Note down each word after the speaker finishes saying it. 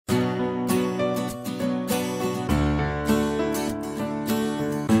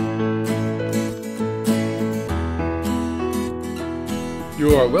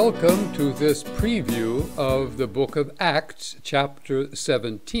You are welcome to this preview of the book of Acts, chapter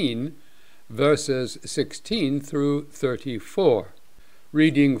 17, verses 16 through 34,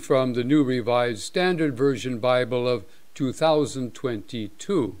 reading from the New Revised Standard Version Bible of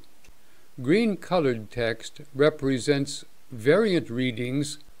 2022. Green-colored text represents variant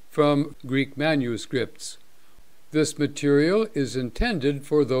readings from Greek manuscripts. This material is intended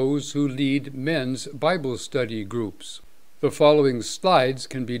for those who lead men's Bible study groups. The following slides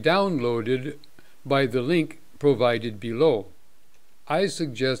can be downloaded by the link provided below. I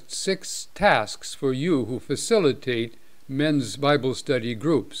suggest 6 tasks for you who facilitate men's Bible study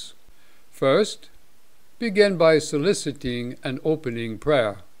groups. First, begin by soliciting an opening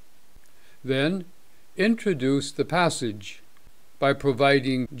prayer. Then, introduce the passage by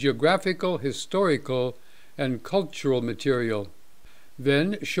providing geographical, historical, and cultural material.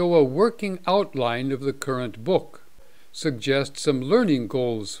 Then, show a working outline of the current book. Suggest some learning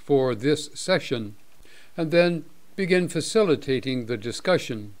goals for this session, and then begin facilitating the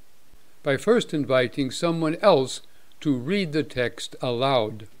discussion by first inviting someone else to read the text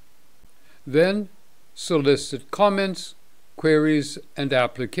aloud. Then solicit comments, queries, and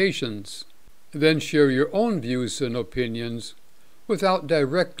applications. Then share your own views and opinions without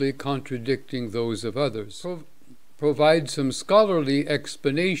directly contradicting those of others. Provide some scholarly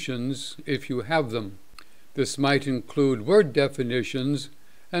explanations if you have them. This might include word definitions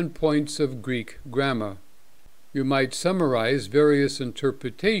and points of Greek grammar. You might summarize various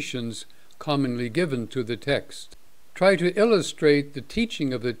interpretations commonly given to the text. Try to illustrate the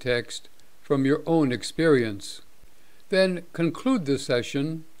teaching of the text from your own experience. Then conclude the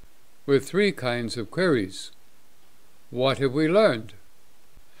session with 3 kinds of queries. What have we learned?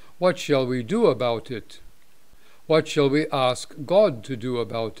 What shall we do about it? What shall we ask God to do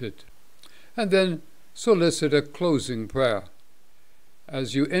about it? And then solicit a closing prayer.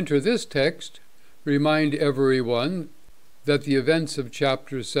 As you enter this text, remind everyone that the events of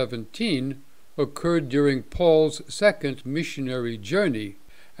chapter 17 occurred during Paul's second missionary journey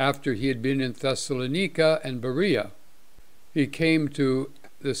after he had been in Thessalonica and Berea. He came to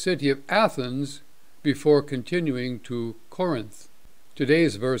the city of Athens before continuing to Corinth.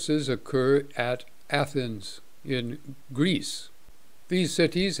 Today's verses occur at Athens in Greece. These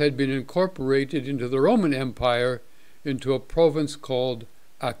cities had been incorporated into the Roman Empire into a province called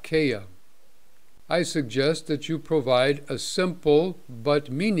Achaia. I suggest that you provide a simple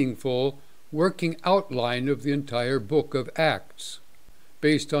but meaningful working outline of the entire book of Acts.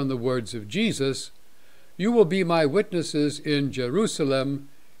 Based on the words of Jesus, "You will be my witnesses in Jerusalem,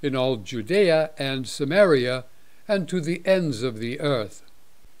 in all Judea and Samaria, and to the ends of the earth."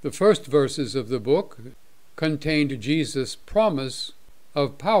 The first verses of the book contained Jesus' promise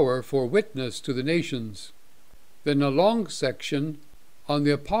of power for witness to the nations. Then a long section on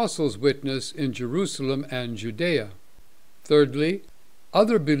the apostles' witness in Jerusalem and Judea. Thirdly,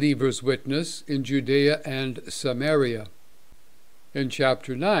 other believers' witness in Judea and Samaria. In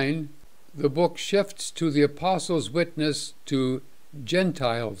chapter 9, the book shifts to the apostles' witness to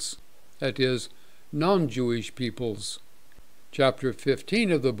Gentiles, that is, non-Jewish peoples. Chapter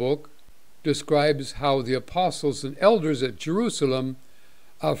 15 of the book describes how the apostles and elders at Jerusalem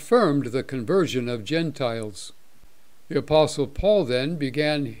affirmed the conversion of Gentiles. The Apostle Paul then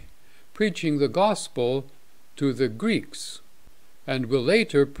began preaching the gospel to the Greeks and will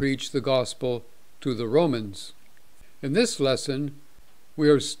later preach the gospel to the Romans. In this lesson, we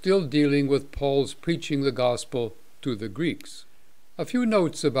are still dealing with Paul's preaching the gospel to the Greeks. A few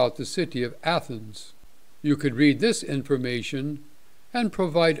notes about the city of Athens. You could read this information and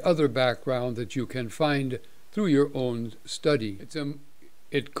provide other background that you can find through your own study.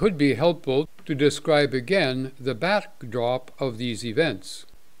 It could be helpful to describe again the backdrop of these events.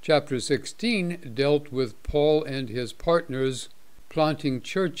 Chapter 16 dealt with Paul and his partners planting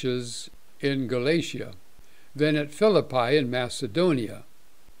churches in Galatia, then at Philippi in Macedonia.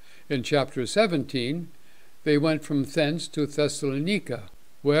 In chapter 17, they went from thence to Thessalonica,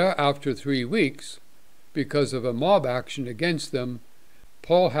 where after 3 weeks, because of a mob action against them,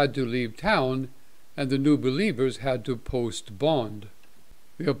 Paul had to leave town and the new believers had to post bond.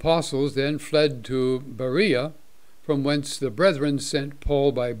 The apostles then fled to Berea, from whence the brethren sent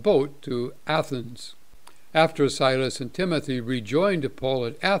Paul by boat to Athens. After Silas and Timothy rejoined Paul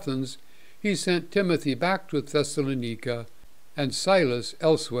at Athens, he sent Timothy back to Thessalonica and Silas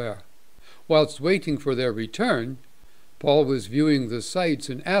elsewhere. Whilst waiting for their return, Paul was viewing the sights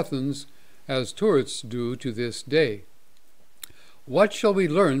in Athens as tourists do to this day. What shall we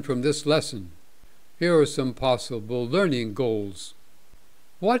learn from this lesson? Here are some possible learning goals.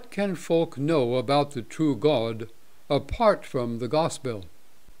 What can folk know about the true God apart from the gospel?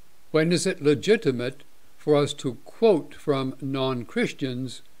 When is it legitimate for us to quote from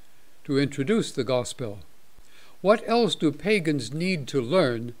non-Christians to introduce the gospel? What else do pagans need to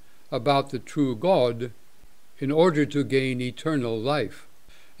learn about the true God in order to gain eternal life?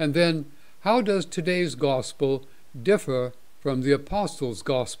 And then, how does today's gospel differ from the apostles'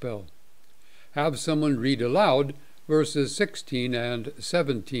 gospel? Have someone read aloud verses 16 and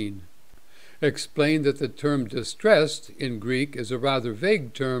 17. Explain that the term distressed in Greek is a rather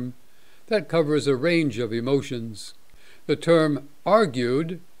vague term that covers a range of emotions. The term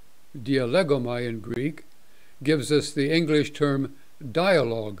argued, dialegomai in Greek, gives us the English term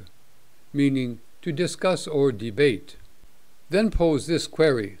dialogue, meaning to discuss or debate. Then pose this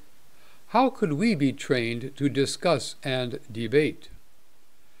query: how could we be trained to discuss and debate?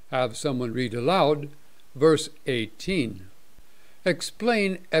 Have someone read aloud verse 18.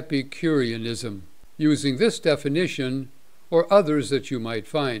 Explain Epicureanism, using this definition or others that you might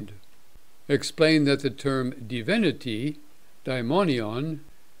find. Explain that the term divinity, daimonion,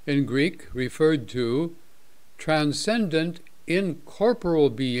 in Greek referred to transcendent incorporeal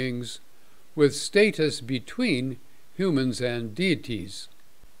beings with status between humans and deities.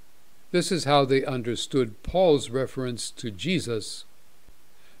 This is how they understood Paul's reference to Jesus.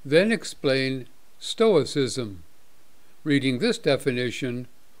 Then explain Stoicism, reading this definition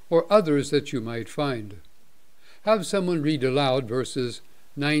or others that you might find. Have someone read aloud verses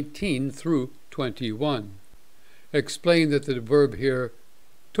 19 through 21. Explain that the verb here,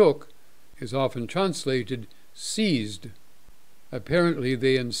 took, is often translated seized. Apparently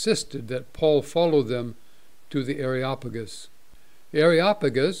they insisted that Paul follow them to the Areopagus. The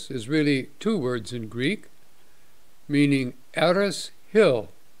Areopagus is really two words in Greek, meaning Ares, hill,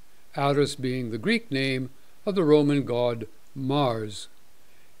 Ares being the Greek name of the Roman god Mars,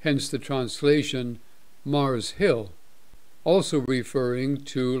 hence the translation Mars Hill, also referring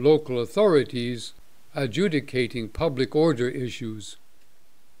to local authorities adjudicating public order issues.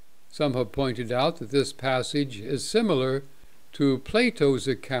 Some have pointed out that this passage is similar to Plato's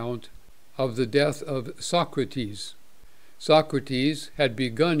account of the death of Socrates. Socrates had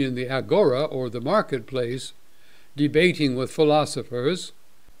begun in the agora, or the marketplace, debating with philosophers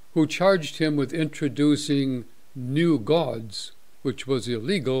who charged him with introducing new gods, which was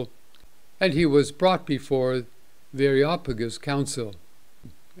illegal, and he was brought before the Areopagus Council.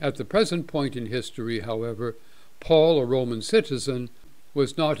 At the present point in history, however, Paul, a Roman citizen,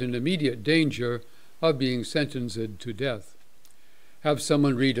 was not in immediate danger of being sentenced to death. Have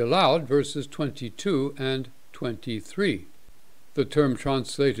someone read aloud verses 22 and 23. The term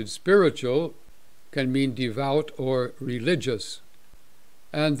translated spiritual can mean devout or religious.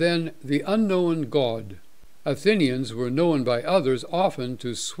 And then the unknown God. Athenians were known by others often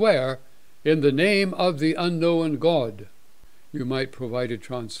to swear in the name of the unknown God. You might provide a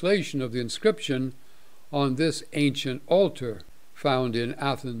translation of the inscription on this ancient altar found in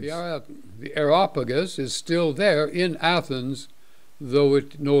Athens. The Areopagus is still there in Athens, though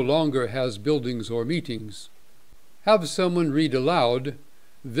it no longer has buildings or meetings. Have someone read aloud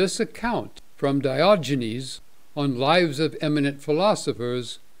this account from Diogenes on Lives of Eminent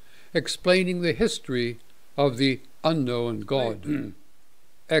Philosophers, explaining the history of the unknown God.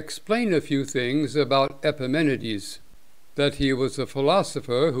 Explain a few things about Epimenides, that he was a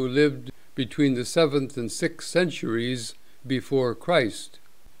philosopher who lived between the 7th and 6th centuries before Christ.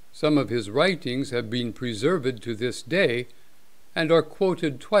 Some of his writings have been preserved to this day and are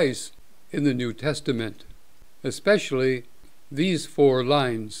quoted twice in the New Testament, especially these 4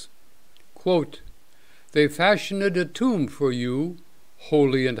 lines. Quote, "They fashioned a tomb for you,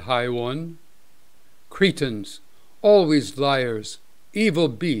 holy and high one. Cretans, always liars, evil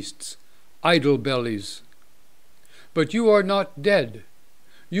beasts, idle bellies. But you are not dead.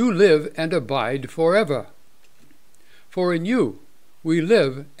 You live and abide forever. For in you we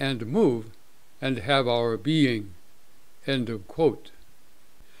live and move and have our being." End of quote.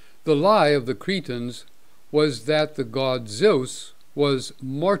 The lie of the Cretans was that the god Zeus was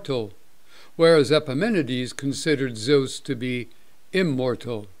mortal, whereas Epimenides considered Zeus to be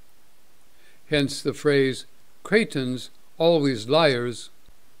immortal. Hence the phrase, "Cretans, always liars,"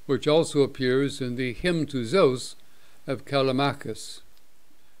 which also appears in the Hymn to Zeus of Callimachus.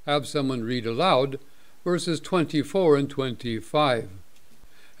 Have someone read aloud verses 24 and 25,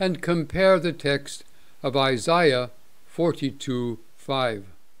 and compare the text of Isaiah 42:5.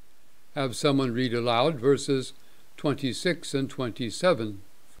 Have someone read aloud verses 26 and 27.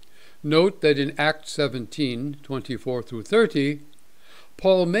 Note that in Acts 17:24 through 30,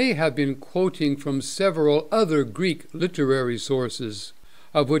 Paul may have been quoting from several other Greek literary sources,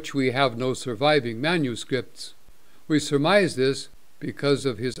 of which we have no surviving manuscripts. We surmise this because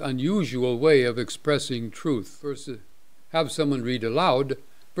of his unusual way of expressing truth. Have someone read aloud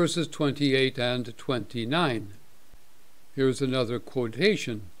verses 28 and 29. Here's another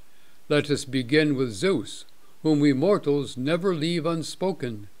quotation. Let us begin with Zeus, whom we mortals never leave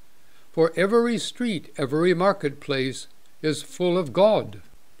unspoken. For every street, every marketplace is full of God.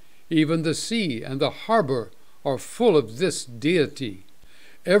 Even the sea and the harbor are full of this deity.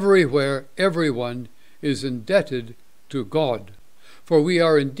 Everywhere, everyone is indebted to God, for we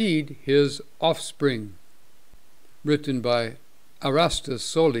are indeed his offspring. Written by Erastus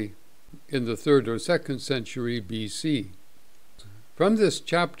Soli in the 3rd or 2nd century BC. From this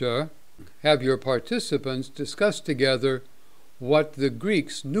chapter, have your participants discuss together what the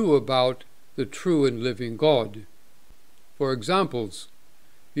Greeks knew about the true and living God. For examples,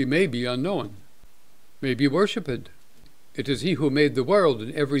 he may be unknown, may be worshipped. It is he who made the world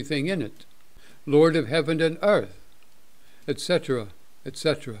and everything in it, Lord of heaven and earth, etc.,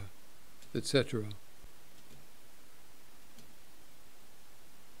 etc., etc.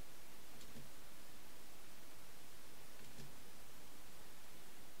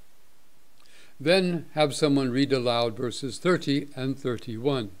 Then have someone read aloud verses 30 and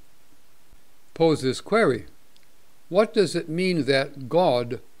 31. Pose this query. What does it mean that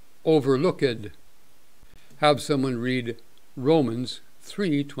God overlooked? Have someone read Romans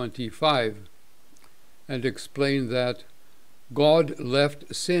 3:25 and explain that God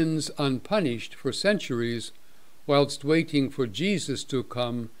left sins unpunished for centuries whilst waiting for Jesus to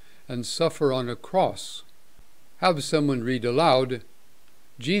come and suffer on a cross. Have someone read aloud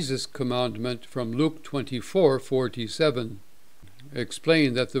Jesus' commandment from Luke 24:47.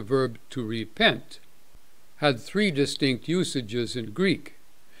 Explain that the verb to repent had 3 distinct usages in Greek.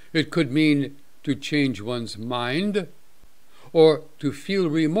 It could mean to change one's mind, or to feel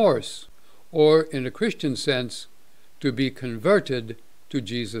remorse, or in a Christian sense, to be converted to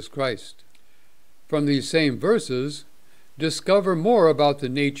Jesus Christ. From these same verses, discover more about the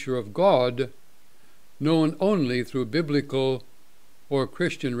nature of God, known only through biblical or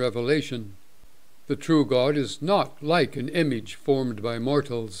Christian revelation. The true God is not like an image formed by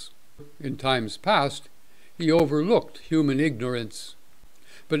mortals. In times past, he overlooked human ignorance,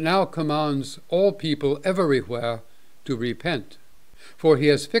 but now commands all people everywhere to repent. For he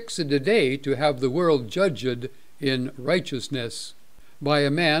has fixed a day to have the world judged in righteousness by a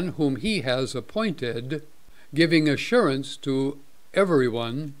man whom he has appointed, giving assurance to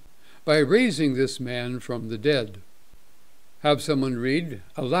everyone by raising this man from the dead. Have someone read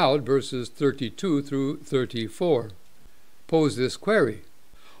aloud verses 32 through 34. Pose this query.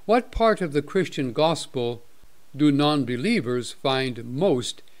 What part of the Christian gospel do non-believers find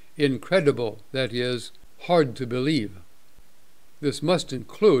most incredible, that is, hard to believe? This must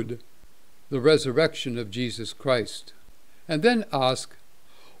include the resurrection of Jesus Christ. And then ask,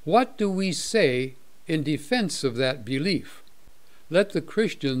 what do we say in defense of that belief? Let the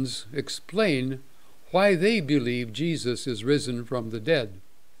Christians explain why they believe Jesus is risen from the dead.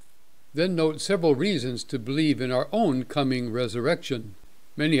 Then note several reasons to believe in our own coming resurrection.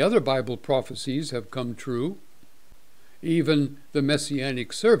 Many other Bible prophecies have come true. Even the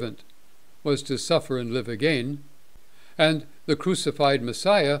Messianic servant was to suffer and live again, and the crucified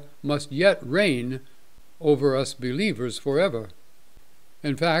Messiah must yet reign over us believers forever.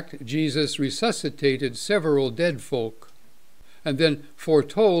 In fact, Jesus resuscitated several dead folk, and then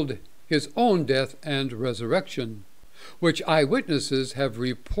foretold his own death and resurrection, which eyewitnesses have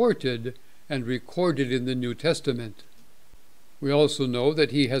reported and recorded in the New Testament. We also know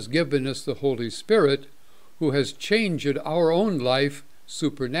that he has given us the Holy Spirit, who has changed our own life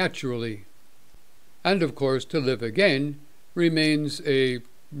supernaturally. And of course, to live again remains a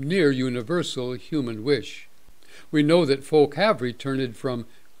near universal human wish. We know that folk have returned from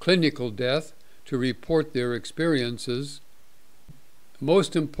clinical death to report their experiences.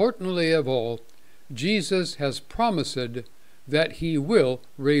 Most importantly of all, Jesus has promised that he will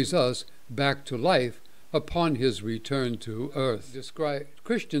raise us back to life upon his return to earth.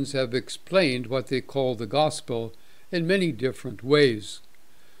 Christians have explained what they call the gospel in many different ways.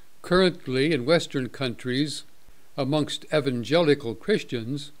 Currently, in Western countries, amongst evangelical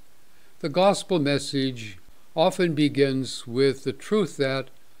Christians, the gospel message often begins with the truth that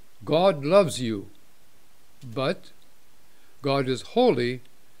God loves you, but God is holy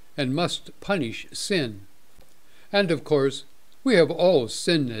and must punish sin. And of course, we have all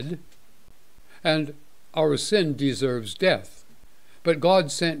sinned, and our sin deserves death. But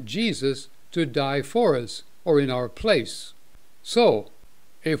God sent Jesus to die for us, or in our place. So,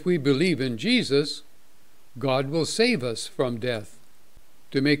 if we believe in Jesus, God will save us from death.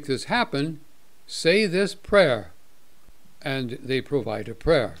 To make this happen, say this prayer. and they provide a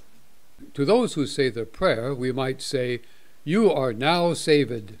prayer. To those who say the prayer, we might say, "You are now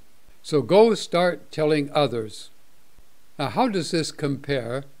saved, so go start telling others." Now, how does this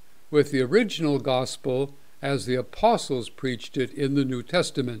compare with the original gospel as the apostles preached it in the New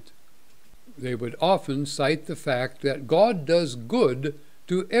Testament? They would often cite the fact that God does good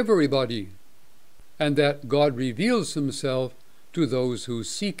to everybody, and that God reveals himself to those who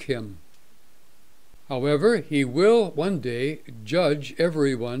seek him. However, he will one day judge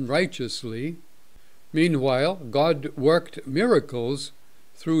everyone righteously. Meanwhile, God worked miracles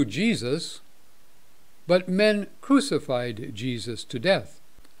through Jesus, but men crucified Jesus to death.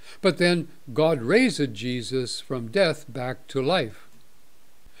 But then God raised Jesus from death back to life.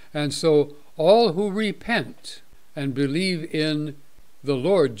 And so all who repent and believe in the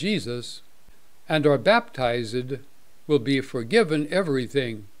Lord Jesus and are baptized will be forgiven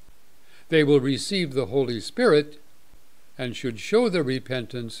everything. They will receive the Holy Spirit and should show their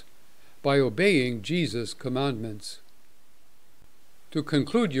repentance by obeying Jesus' commandments. To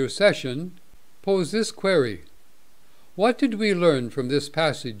conclude your session, pose this query: what did we learn from this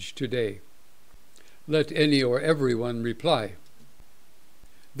passage today? Let any or everyone reply.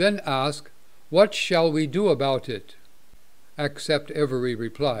 Then ask, what shall we do about it? Accept every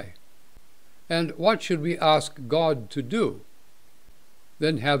reply. And what should we ask God to do?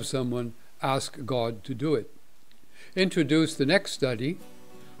 Then have someone ask God to do it. Introduce the next study,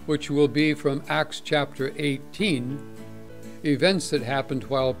 which will be from Acts chapter 18, events that happened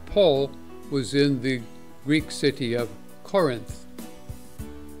while Paul was in the Greek city of Corinth.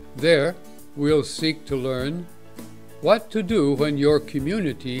 There, we'll seek to learn what to do when your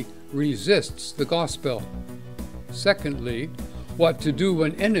community resists the gospel. Secondly, what to do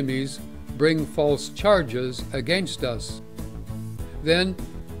when enemies bring false charges against us. Then,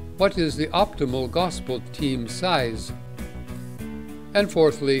 what is the optimal gospel team size? And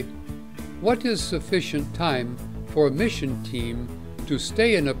fourthly, what is sufficient time for a mission team to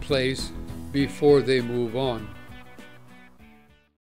stay in a place before they move on?